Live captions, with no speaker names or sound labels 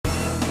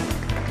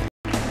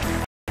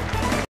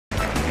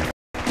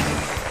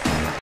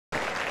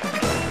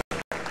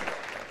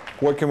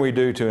What can we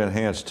do to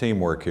enhance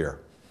teamwork here?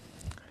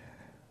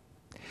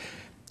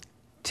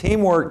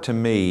 Teamwork to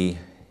me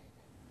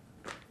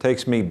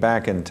takes me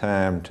back in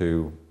time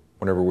to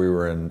whenever we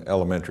were in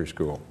elementary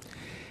school.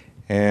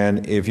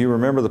 And if you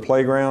remember the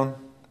playground,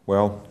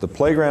 well, the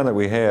playground that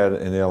we had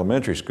in the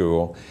elementary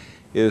school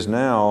is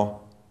now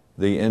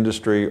the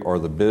industry or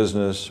the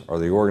business or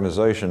the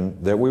organization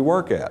that we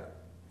work at.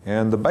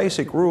 And the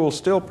basic rules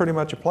still pretty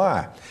much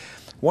apply.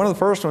 One of the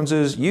first ones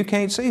is you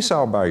can't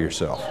seesaw by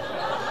yourself.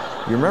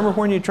 You remember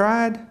when you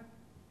tried?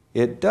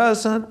 It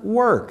doesn't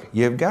work.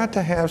 You've got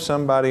to have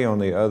somebody on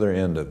the other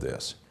end of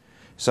this.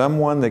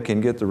 Someone that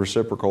can get the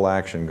reciprocal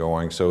action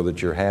going so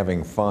that you're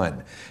having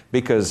fun.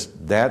 Because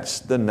that's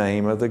the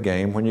name of the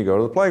game when you go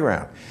to the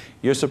playground.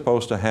 You're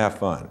supposed to have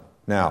fun.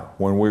 Now,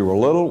 when we were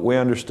little, we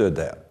understood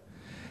that.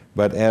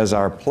 But as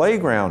our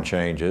playground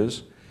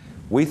changes,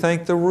 we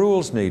think the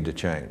rules need to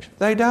change.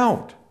 They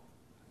don't.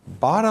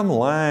 Bottom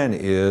line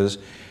is,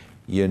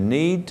 you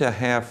need to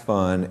have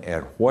fun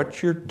at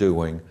what you're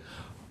doing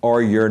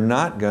or you're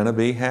not going to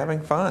be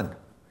having fun.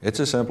 It's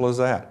as simple as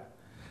that.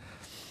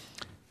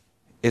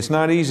 It's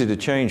not easy to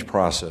change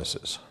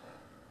processes.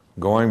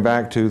 Going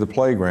back to the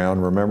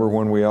playground, remember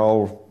when we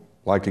all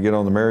like to get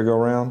on the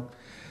merry-go-round?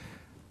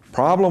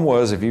 Problem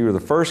was, if you were the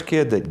first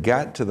kid that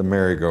got to the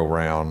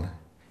merry-go-round,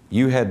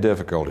 you had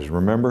difficulties,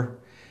 remember?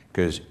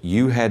 Because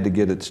you had to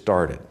get it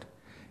started.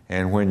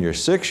 And when you're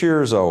 6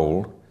 years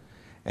old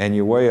and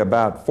you weigh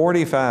about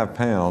 45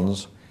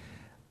 pounds,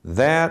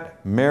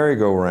 that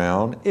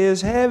merry-go-round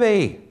is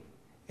heavy.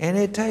 And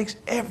it takes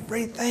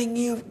everything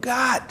you've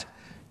got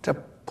to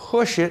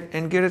push it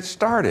and get it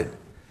started.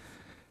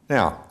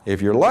 Now,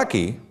 if you're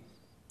lucky,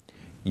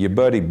 your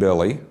buddy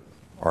Billy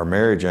or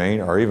Mary Jane,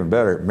 or even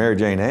better, Mary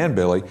Jane and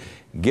Billy,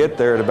 get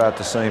there at about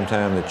the same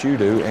time that you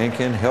do and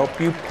can help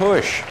you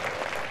push.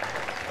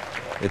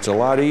 It's a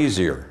lot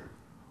easier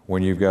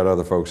when you've got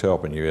other folks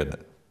helping you, isn't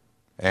it?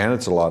 And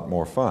it's a lot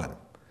more fun.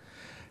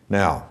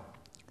 Now,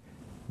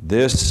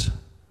 this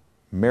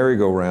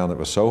merry-go-round that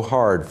was so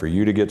hard for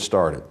you to get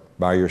started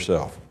by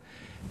yourself,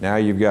 now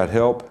you've got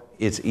help,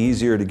 it's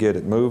easier to get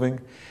it moving,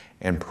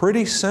 and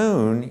pretty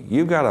soon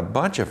you've got a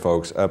bunch of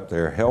folks up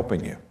there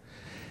helping you.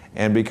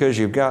 And because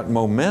you've got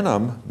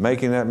momentum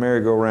making that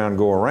merry-go-round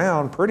go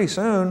around, pretty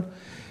soon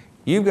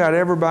you've got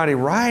everybody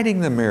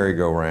riding the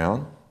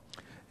merry-go-round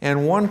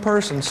and one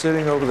person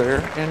sitting over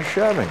there and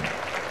shoving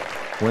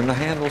when the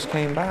handles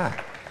came by.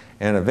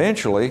 And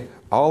eventually,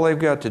 all they've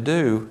got to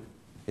do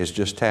is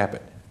just tap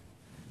it.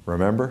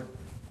 Remember?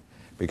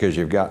 Because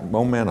you've got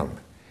momentum.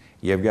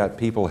 You've got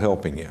people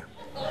helping you.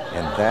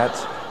 And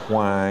that's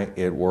why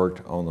it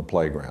worked on the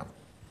playground.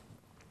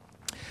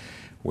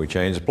 We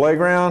changed the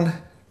playground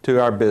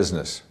to our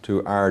business,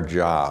 to our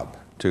job,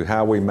 to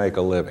how we make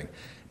a living.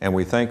 And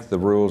we think the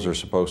rules are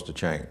supposed to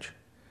change.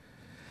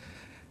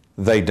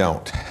 They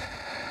don't.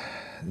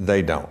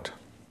 They don't.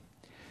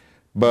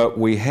 But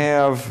we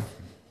have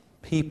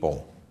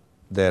people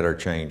that are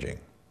changing.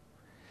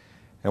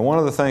 And one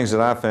of the things that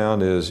I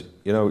found is,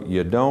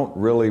 you don't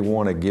really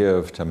want to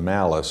give to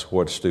malice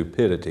what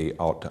stupidity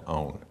ought to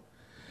own.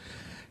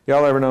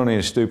 Y'all ever known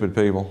any stupid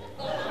people?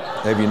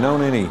 Have you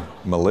known any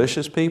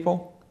malicious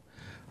people?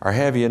 Or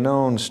have you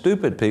known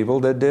stupid people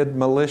that did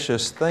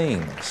malicious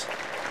things?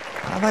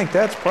 I think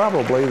that's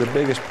probably the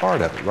biggest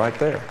part of it right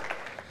there.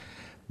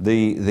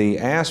 The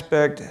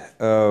aspect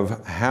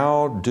of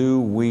how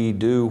do we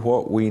do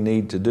what we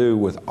need to do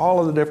with all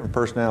of the different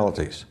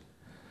personalities,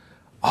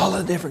 all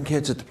of the different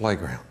kids at the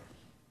playground.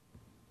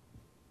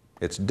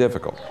 It's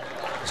difficult.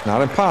 It's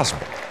not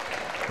impossible,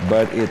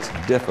 but it's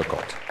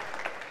difficult.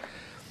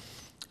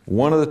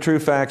 One of the true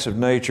facts of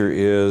nature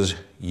is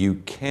you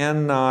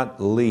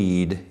cannot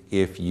lead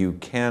if you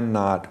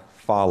cannot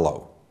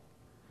follow.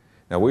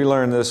 Now, we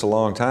learned this a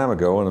long time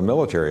ago in the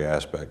military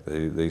aspect.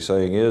 The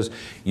saying is,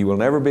 you will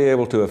never be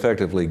able to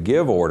effectively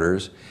give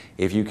orders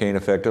if you can't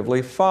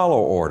effectively follow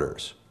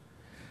orders.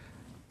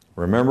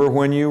 Remember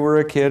when you were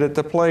a kid at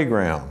the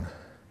playground?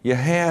 You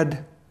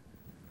had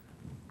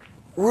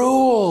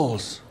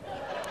rules.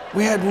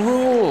 We had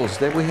rules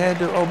that we had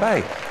to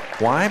obey.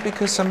 Why?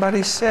 Because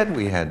somebody said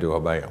we had to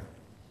obey them.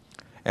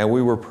 And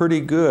we were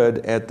pretty good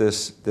at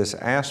this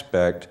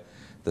aspect,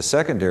 the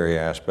secondary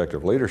aspect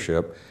of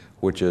leadership,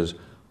 which is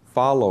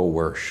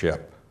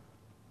followership.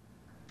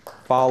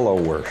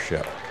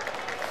 Followership.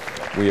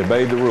 We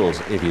obeyed the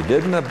rules. If you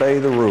didn't obey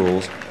the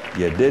rules,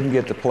 you didn't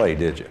get to play,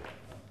 did you?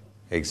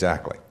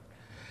 Exactly.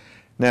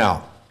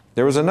 Now,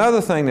 there was another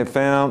thing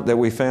that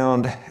we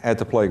found at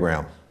the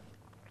playground.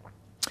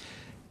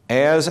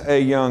 As a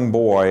young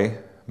boy,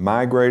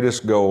 my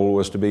greatest goal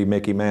was to be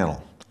Mickey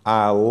Mantle.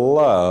 I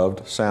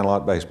loved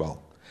Sandlot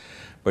baseball.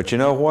 But you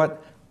know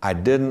what? I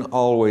didn't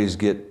always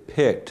get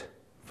picked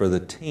for the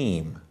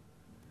team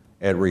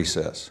at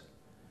recess.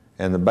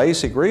 And the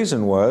basic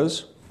reason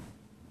was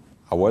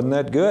I wasn't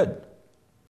that good.